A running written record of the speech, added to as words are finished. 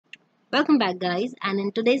Welcome back guys, and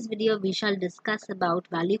in today's video we shall discuss about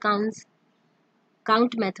value counts,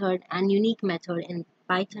 count method and unique method in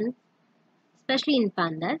Python, especially in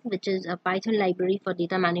Pandas, which is a Python library for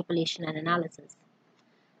data manipulation and analysis.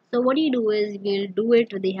 So what you do is we'll do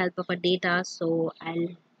it with the help of a data. So I'll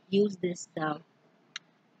use this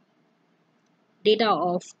data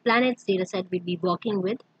of planets dataset we'll be working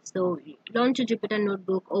with. So launch a Jupyter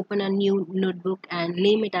notebook, open a new notebook and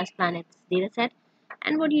name it as planets dataset.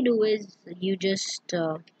 And what you do is you just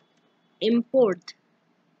import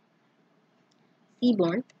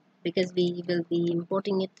seaborn, because we will be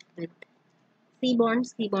importing it with seaborn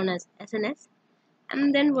as SNS.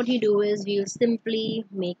 And then what you do is you'll simply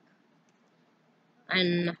make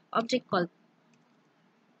an object called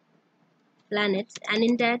planets, and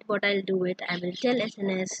in that what I'll do it, I will tell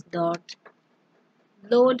SNS dot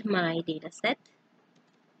load my data set,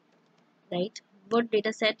 right? What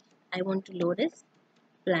data set I want to load is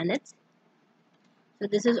planets. So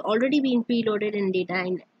this has already been preloaded in data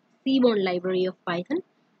in seaborn library of Python,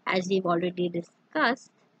 as we've already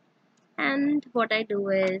discussed. And what I do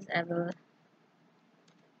is I will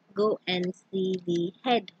go and see the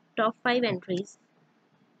head top 5 entries,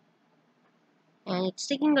 and it's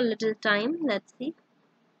taking a little time. Let's see.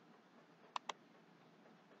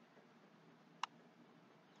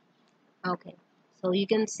 Okay, so you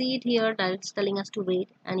can see it here that it's telling us to wait,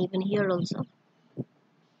 and even here also.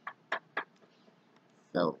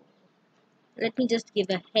 So let me just give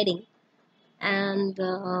a heading, and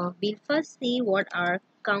we'll first see what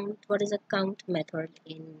is a count method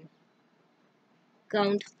in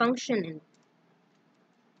count function in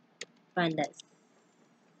Pandas,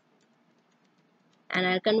 and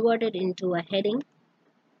I'll convert it into a heading,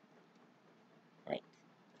 right?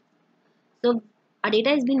 So our data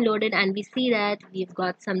has been loaded, and we see that we've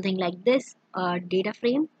got something like this data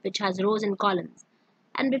frame which has rows and columns.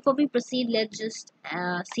 And before we proceed, let's just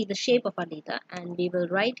see the shape of our data, and we will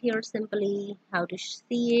write here simply how to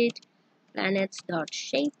see it,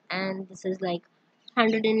 planets.shape, and this is like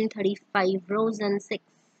 135 rows and 6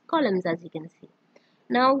 columns, as you can see.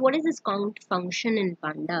 Now what is this count function in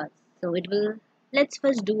Pandas? So let's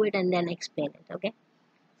first do it and then explain it. Okay,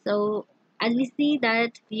 so as we see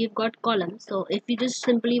that we've got columns, so if you just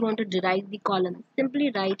simply want to derive the column,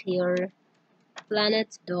 simply write here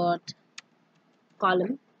planets dot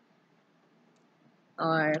column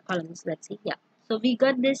or columns. Let's see. Yeah, so we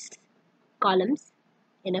got this columns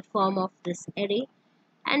in a form of this array,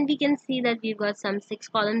 and we can see that we've got some 6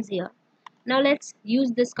 columns here. Now let's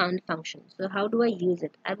use this count function. So how do I use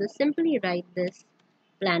it? I will simply write this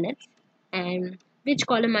planets and which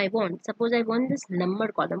column I want. Suppose I want this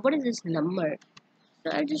number column. What is this number?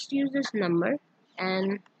 So I'll just use this number,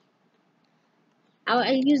 and I'll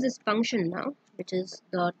use this function now, which is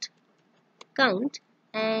dot count,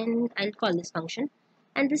 and I'll call this function,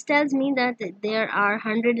 and this tells me that there are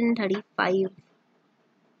 1035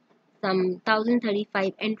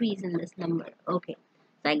 entries in this number. Okay,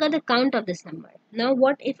 so I got the count of this number. Now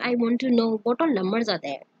what if I want to know what all numbers are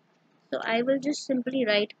there? So I will just simply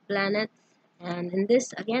write planets, and in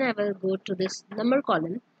this again I will go to this number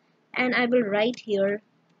column, and I will write here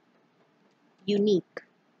unique.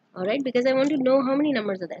 Alright, because I want to know how many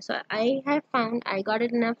numbers are there. So I got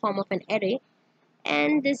it in a form of an array,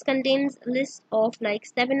 and this contains a list of like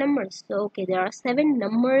 7 numbers. So okay, there are 7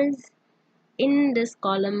 numbers in this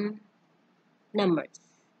column numbers.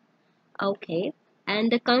 Okay,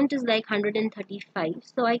 and the count is like 135.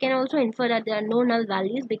 So I can also infer that there are no null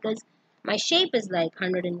values because my shape is like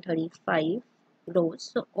 135 rows.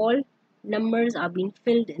 So all numbers are being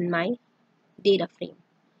filled in my data frame.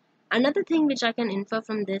 Another thing which I can infer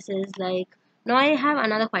from this is like, now I have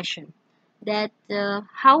another question, that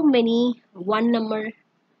how many 1 number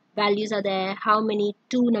values are there, how many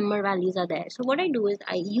 2 number values are there. So what I do is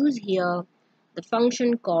I use here the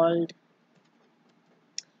function called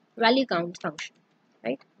value count function,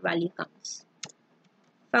 right? Value counts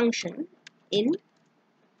function in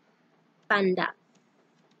Pandas.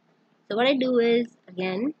 So what I do is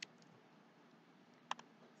again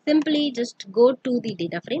simply just go to the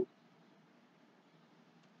data frame,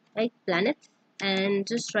 right, planets, and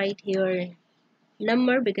just write here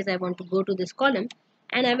number because I want to go to this column,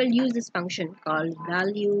 and I will use this function called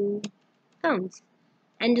value counts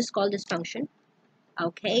and just call this function.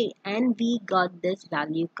 Okay, and we got this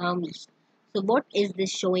value counts. So what is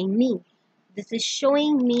this showing me? This is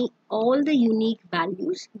showing me all the unique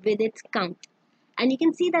values with its count, and you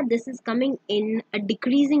can see that this is coming in a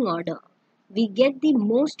decreasing order. We get the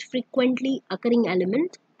most frequently occurring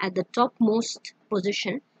element at the topmost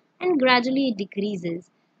position, and gradually it decreases,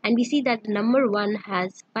 and we see that number 1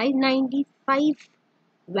 has 595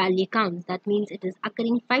 value counts. That means it is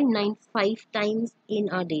occurring 595 times in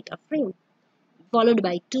our data frame, followed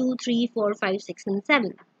by 2, 3, 4, 5, 6, and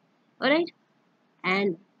 7. Alright,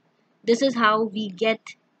 and this is how we get,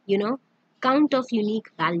 count of unique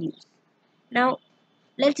values. Now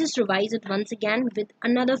let's just revise it once again with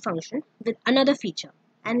another function, with another feature,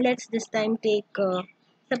 and let's this time take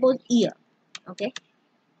suppose year. Okay,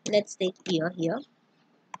 let's take year here.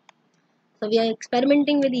 So we are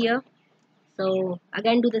experimenting with year. So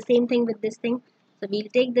again, do the same thing with this thing. So we'll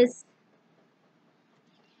take this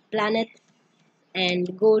planet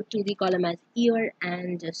and go to the column as year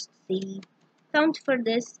and just see count for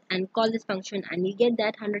this and call this function, and you get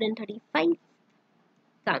that 135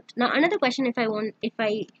 count. Now another question, if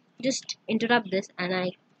I just interrupt this and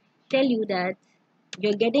I tell you that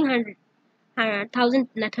you're getting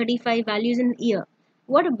 1035 values in year,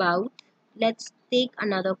 what about, let's take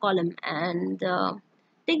another column and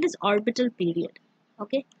take this orbital period.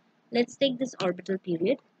 Okay, let's take this orbital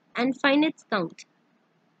period and find its count.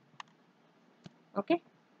 Okay,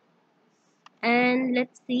 and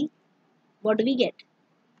let's see what do we get.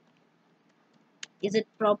 Is it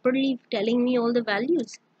properly telling me all the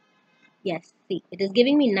values? Yes, see, it is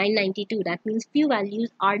giving me 992. That means few values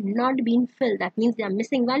are not being filled. That means they are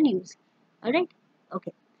missing values. Alright,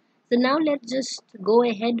 okay. So now let's just go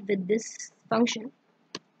ahead with this function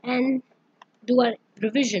and do our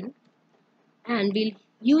revision, and we'll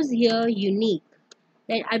use here unique,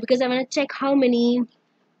 right? Because I want to check how many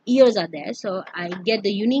years are there. So I get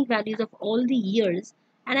the unique values of all the years,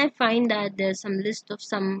 and I find that there's some list of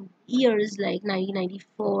some years like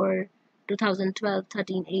 1994, 2012,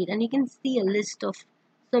 13, 8, and you can see a list of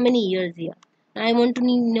so many years here. And I want to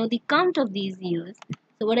know the count of these years.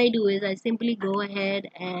 So what I do is I simply go ahead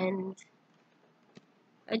and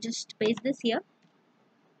I just paste this here,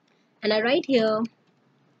 and I write here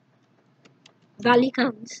value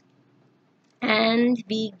counts, and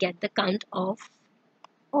we get the count of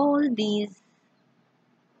all these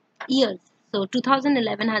years. So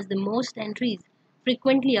 2011 has the most entries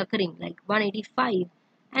frequently occurring, like 185,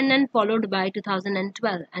 and then followed by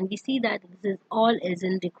 2012, and we see that this is all is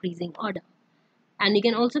in decreasing order. And you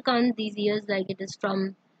can also count these years like it is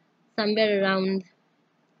from somewhere around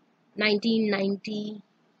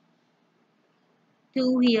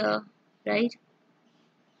 1992 here, right?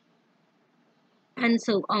 And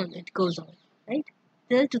so on, it goes on, right,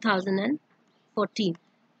 till 2014.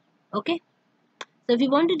 Okay, so if you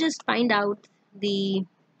want to just find out the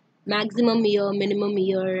maximum year, minimum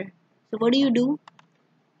year, so what do? You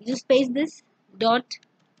just paste this dot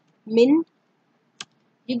min.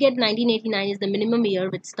 You get 1989 is the minimum year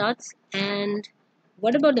which starts, and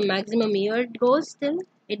what about the maximum year? It goes till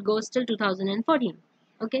 2014.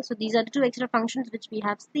 Okay, so these are the two extra functions which we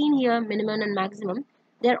have seen here, minimum and maximum.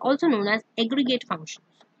 They are also known as aggregate functions.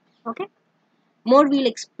 Okay, more we'll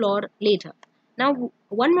explore later. Now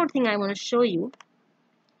one more thing I want to show you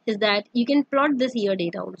is that you can plot this year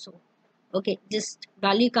data also. Okay, just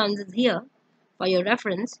value counts is here for your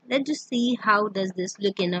reference. Let's just see how does this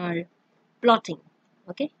look in our plotting.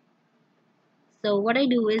 Okay, so what I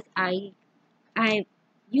do is I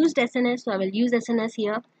used SNS, so I will use SNS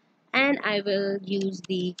here, and I will use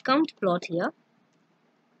the count plot here.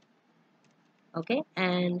 Okay,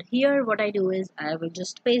 and here what I do is I will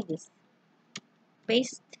just paste this.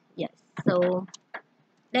 Paste, yes. So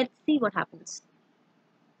let's see what happens.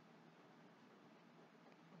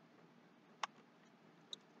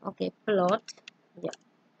 Okay, plot, yeah.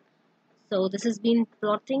 So this has been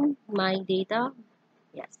plotting my data.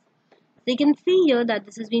 Yes. So you can see here that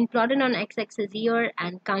this has been plotted on x-axis here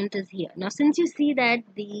and count is here. Now since you see that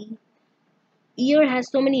the year has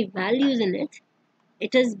so many values in it,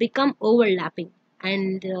 it has become overlapping,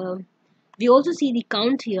 and we also see the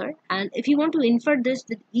count here. And if you want to infer this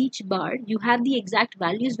with each bar, you have the exact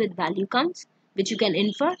values with value counts which you can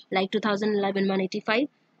infer, like 2011 185.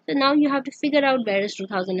 So now you have to figure out where is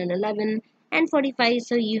 2011 and 45.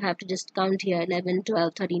 So you have to just count here 11,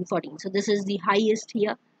 12, 13, 14. So this is the highest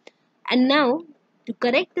here. And now to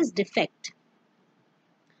correct this defect,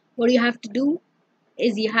 what you have to do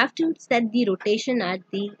is you have to set the rotation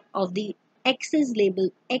of the axis label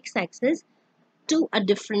x-axis to a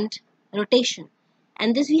different rotation,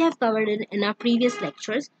 and this we have covered in our previous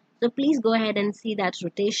lectures. So please go ahead and see that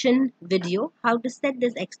rotation video, how to set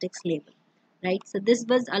this x-axis label, right? So this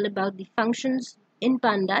was all about the functions in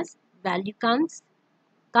Pandas, value counts,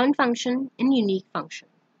 count function, and unique function,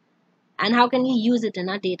 and how can we use it in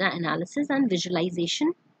our data analysis and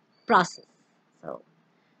visualization process. So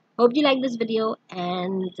hope you like this video,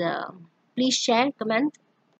 and please share, comment,